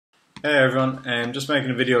Hey everyone, just making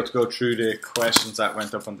a video to go through the questions that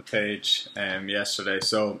went up on the page yesterday.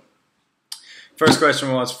 So, first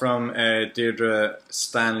question was from Deirdre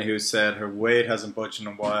Stanley, who said her weight hasn't budged in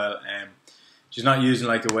a while. She's not using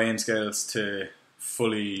like the weighing scales to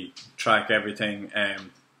fully track everything.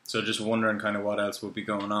 So just wondering kind of what else would be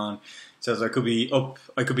going on. Says I could be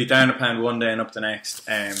down a pound one day and up the next.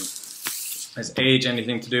 Has age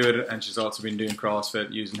anything to do with it? And she's also been doing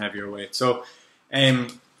CrossFit using heavier weight. So.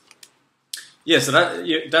 Yeah, so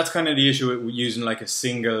that's kind of the issue with using like a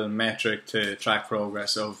single metric to track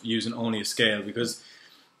progress, of using only a scale, because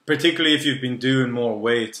particularly if you've been doing more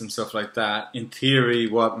weights and stuff like that, in theory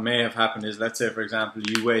what may have happened is, let's say for example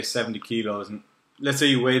you weigh 70 kilos, and let's say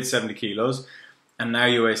you weighed 70 kilos and now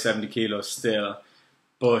you weigh 70 kilos still,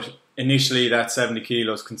 but initially that 70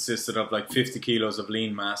 kilos consisted of like 50 kilos of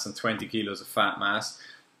lean mass and 20 kilos of fat mass.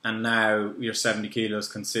 And now your 70 kilos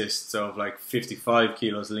consists of like 55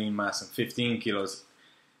 kilos lean mass and 15 kilos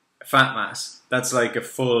fat mass. That's like a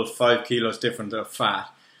full 5 kilos different of fat.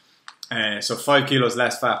 So 5 kilos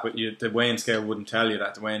less fat, but the weighing scale wouldn't tell you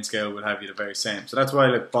that. The weighing scale would have you the very same. So that's why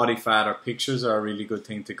like body fat or pictures are a really good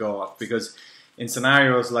thing to go off, because in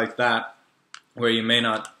scenarios like that, where you may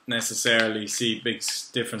not necessarily see big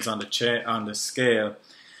difference on the scale,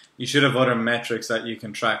 you should have other metrics that you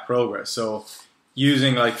can track progress. So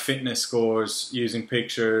using like fitness scores, using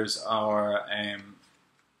pictures, or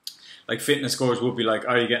like fitness scores would be like,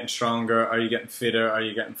 are you getting stronger, are you getting fitter, are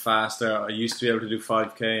you getting faster? I used to be able to do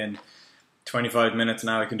 5k in 25 minutes,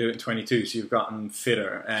 now I can do it in 22, so you've gotten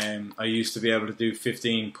fitter. I used to be able to do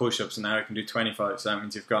 15 push-ups and now I can do 25, so that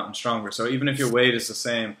means you've gotten stronger. So even if your weight is the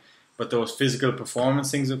same but those physical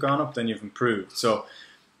performance things have gone up, then you've improved. So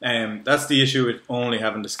that's the issue with only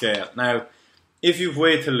having the scale. Now if you've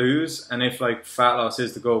weight to lose, and if like fat loss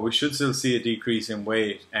is the goal, we should still see a decrease in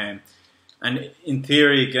weight. And in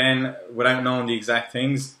theory, again, without knowing the exact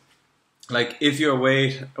things, like if your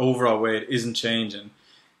overall weight isn't changing,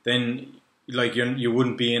 then like you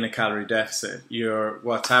wouldn't be in a calorie deficit.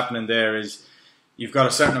 What's happening there is you've got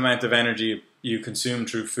a certain amount of energy you consume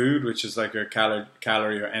through food, which is like your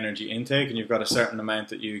calorie or energy intake, and you've got a certain amount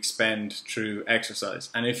that you expend through exercise.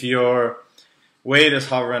 And if your weight is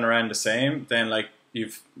hovering around the same, then like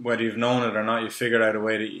whether you've known it or not, you've figured out a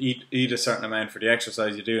way to eat a certain amount for the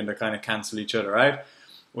exercise you do, and they kind of cancel each other out.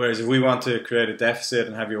 Whereas if we want to create a deficit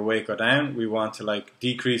and have your weight go down, we want to like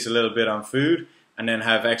decrease a little bit on food and then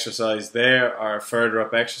have exercise there, or further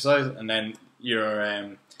up exercise, and then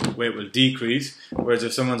your weight will decrease. Whereas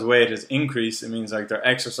if someone's weight has increased, it means like their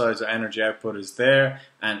exercise or energy output is there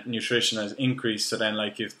and nutrition has increased. So then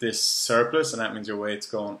like if this surplus, and that means your weight's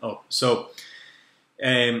going up. So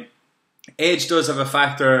age does have a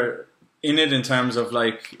factor in it, in terms of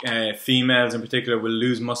like females in particular will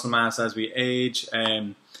lose muscle mass as we age,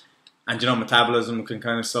 and you know, metabolism can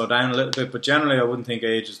kind of slow down a little bit, but generally I wouldn't think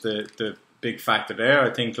age is the big factor there. I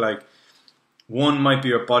think like one might be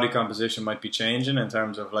your body composition might be changing, in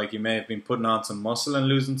terms of like you may have been putting on some muscle and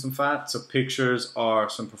losing some fat, so pictures or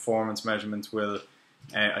some performance measurements will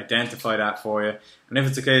identify that for you. And if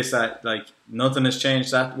it's the case that like nothing has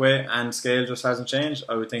changed that way and scale just hasn't changed,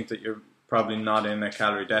 I would think that you're probably not in a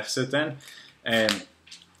calorie deficit then.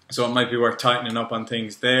 So it might be worth tightening up on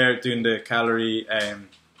things there, doing the calorie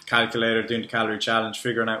calculator, doing the calorie challenge,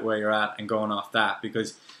 figuring out where you're at and going off that,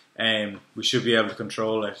 because we should be able to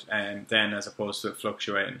control it then, as opposed to it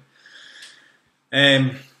fluctuating.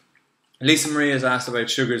 Lisa Marie has asked about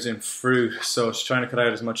sugars in fruit, so she's trying to cut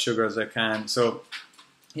out as much sugar as I can. So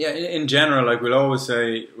yeah, in general, like we'll always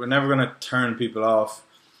say, we're never going to turn people off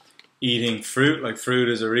eating fruit. Like fruit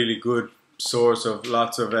is a really good source of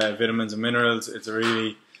lots of vitamins and minerals. It's a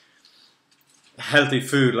really healthy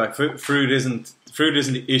food. Like fruit isn't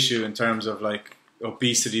the issue in terms of like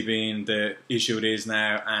obesity being the issue it is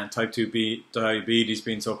now, and type 2 diabetes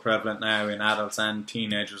being so prevalent now in adults and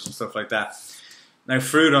teenagers and stuff like that. Now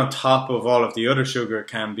fruit on top of all of the other sugar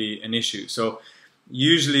can be an issue. So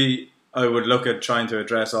usually I would look at trying to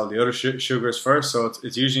address all the other sugars first. So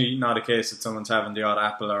it's usually not a case that someone's having the odd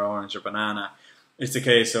apple or orange or banana. It's a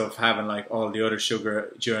case of having like all the other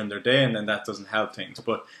sugar during their day, and then that doesn't help things.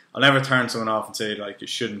 But I'll never turn someone off and say like you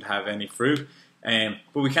shouldn't have any fruit.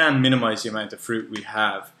 But we can minimize the amount of fruit we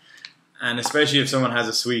have. And especially if someone has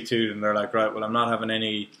a sweet tooth and they're like, right, well I'm not having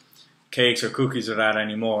any cakes or cookies or that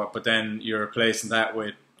anymore, but then you're replacing that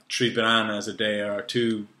with 3 bananas a day, or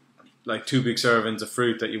two big servings of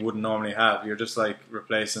fruit that you wouldn't normally have. You're just like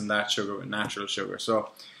replacing that sugar with natural sugar. So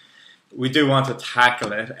we do want to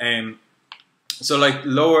tackle it. So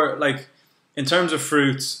like in terms of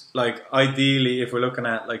fruits, like ideally if we're looking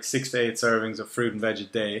at like 6 to 8 servings of fruit and veg a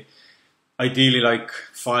day, ideally like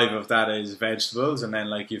 5 of that is vegetables, and then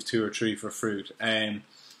like you have 2 or 3 for fruit. And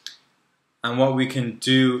what we can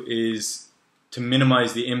do is to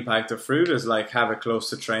minimize the impact of fruit is like have it close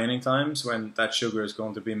to training times when that sugar is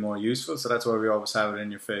going to be more useful. So that's why we always have it in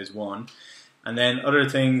your phase 1. And then other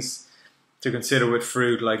things to consider with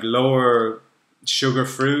fruit, like lower sugar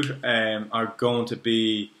fruit are going to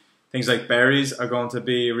be things like berries are going to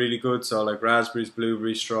be really good. So like raspberries,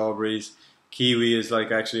 blueberries, strawberries, kiwi is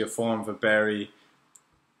like actually a form of a berry.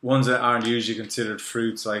 Ones that aren't usually considered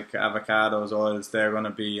fruits, like avocados, oils, they're going to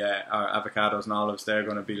be, or avocados and olives, they're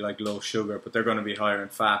going to be like low sugar, but they're going to be higher in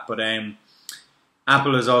fat. But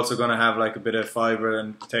apple is also going to have like a bit of fiber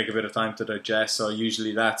and take a bit of time to digest, so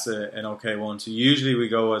usually that's an okay one. So usually we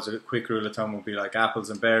go, as a quick rule of thumb, would be like apples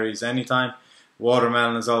and berries anytime.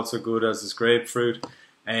 Watermelon is also good, as is grapefruit.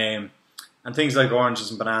 And things like oranges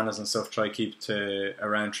and bananas and stuff, try keep to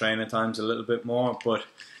around training times a little bit more, but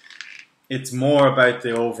it's more about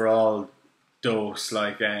the overall dose.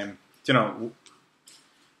 Like, you know,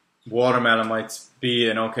 watermelon might be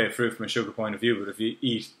an okay fruit from a sugar point of view, but if you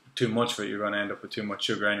eat too much of it, you're going to end up with too much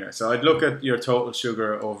sugar anyway. So I'd look at your total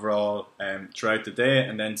sugar overall throughout the day,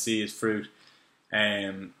 and then see is fruit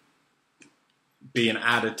being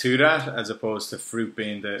added to that, as opposed to fruit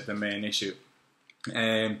being the main issue.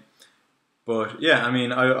 But yeah, I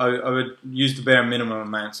mean, I would use the bare minimum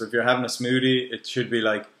amount. So if you're having a smoothie, it should be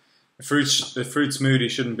like the fruit smoothie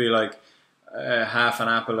shouldn't be like half an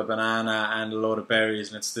apple, a banana, and a load of berries,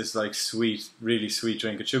 and it's this like sweet, really sweet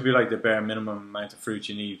drink. It should be like the bare minimum amount of fruit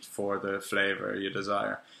you need for the flavor you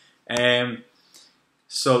desire.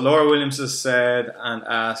 So Laura Williams has said and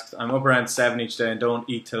asked, I'm up around 7 each day and don't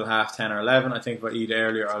eat till 10:30 or 11. I think if I eat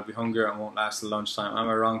earlier, I'll be hungrier and won't last till lunchtime. Am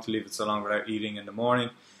I wrong to leave it so long without eating in the morning?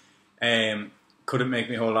 Could it make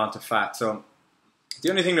me hold on to fat? So the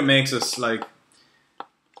only thing that makes us like,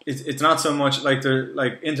 it's not so much like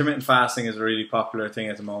intermittent fasting is a really popular thing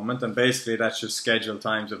at the moment, and basically that's just scheduled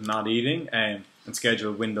times of not eating and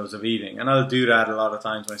scheduled windows of eating. And I'll do that a lot of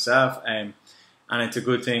times myself, and it's a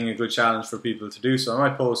good thing, a good challenge for people to do. So I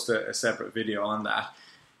might post a separate video on that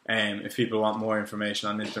if people want more information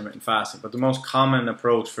on intermittent fasting. But the most common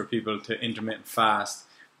approach for people to intermittent fast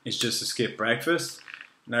is just to skip breakfast.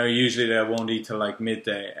 Now usually they won't eat till like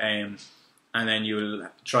midday, and then you'll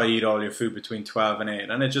try to eat all your food between 12 and 8.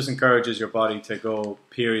 And it just encourages your body to go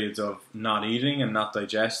periods of not eating and not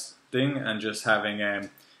digesting, and just having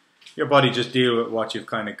your body just deal with what you've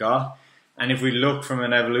kind of got. And if we look from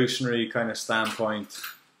an evolutionary kind of standpoint,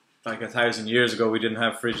 like 1,000 years ago, we didn't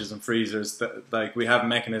have fridges and freezers. Like, we have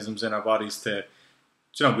mechanisms in our bodies to,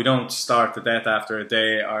 you know, we don't starve to death after a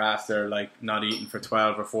day or after like not eating for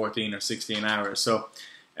 12 or 14 or 16 hours. So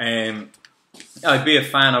I'd be a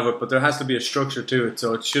fan of it, but there has to be a structure to it.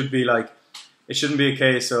 So it should be like, it shouldn't be a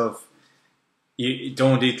case of you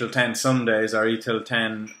don't eat till 10 some days, or eat till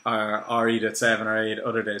 10, or eat at 7 or 8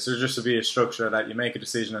 other days. So just to be a structure that you make a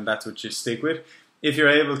decision and that's what you stick with. If you're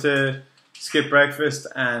able to skip breakfast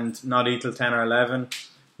and not eat till 10 or 11,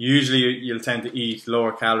 usually you'll tend to eat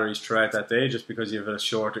lower calories throughout that day, just because you have a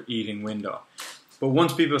shorter eating window. But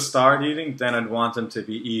once people start eating, then I'd want them to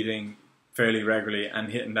be eating fairly regularly and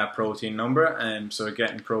hitting that protein number, and so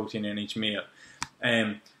getting protein in each meal.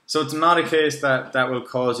 So it's not a case that will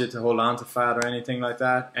cause you to hold on to fat or anything like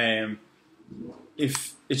that.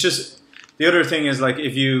 If it's just, the other thing is, like,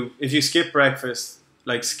 if you skip breakfast,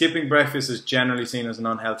 like skipping breakfast is generally seen as an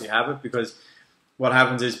unhealthy habit, because what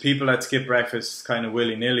happens is people that skip breakfast kind of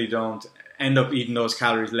willy-nilly don't end up eating those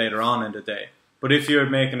calories later on in the day. But if you're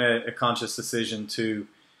making a conscious decision to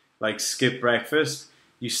like skip breakfast,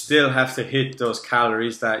 you still have to hit those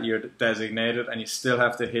calories that you're designated, and you still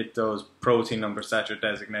have to hit those protein numbers that you're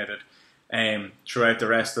designated throughout the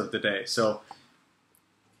rest of the day. So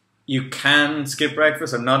you can skip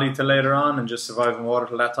breakfast and not eat till later on and just survive on water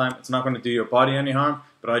till that time. It's not going to do your body any harm,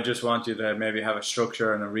 but I just want you to maybe have a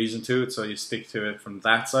structure and a reason to it, so you stick to it from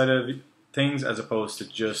that side of things, as opposed to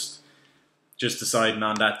just deciding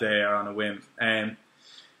on that day or on a whim.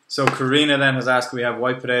 So Karina then has asked, we have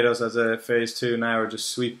white potatoes as a phase 2 now, or just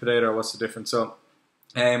sweet potato, or what's the difference? So,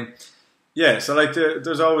 yeah, so like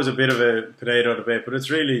there's always a bit of a potato debate, but it's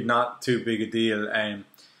really not too big a deal,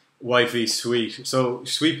 white v sweet. So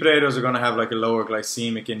sweet potatoes are going to have like a lower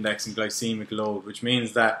glycemic index and glycemic load, which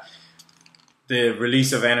means that the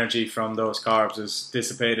release of energy from those carbs is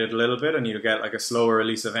dissipated a little bit, and you'll get like a slower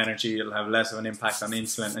release of energy. It'll have less of an impact on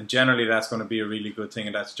insulin, and generally that's going to be a really good thing,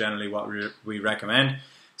 and that's generally what we recommend.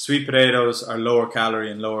 Sweet potatoes are lower calorie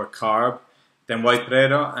and lower carb than white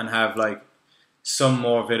potato, and have like some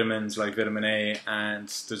more vitamins like vitamin A, and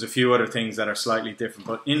there's a few other things that are slightly different.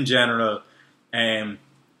 But in general,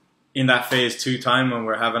 in that phase 2 time when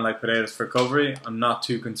we're having like potatoes for recovery, I'm not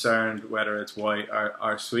too concerned whether it's white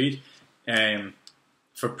or sweet.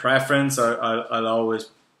 For preference, I'll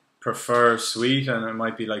always prefer sweet, and it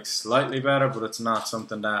might be like slightly better, but it's not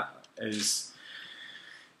something that is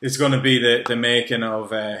going to be the making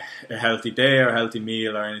of a healthy day or a healthy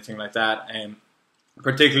meal or anything like that.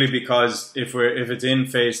 Particularly because if it's in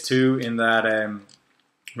phase 2 in that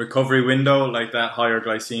recovery window, like that higher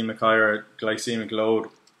glycemic load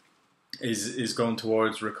is going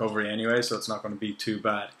towards recovery anyway, so it's not going to be too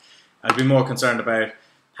bad. I'd be more concerned about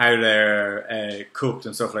how they're cooked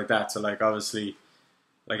and stuff like that. So like obviously,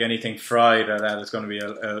 like anything fried or that is going to be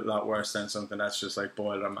a lot worse than something that's just like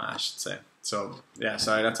boiled or mashed, say. So yeah,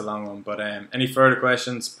 sorry, that's a long one. But any further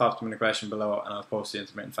questions, pop them in the question below, and I'll post the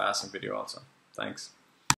intermittent fasting video also. Thanks.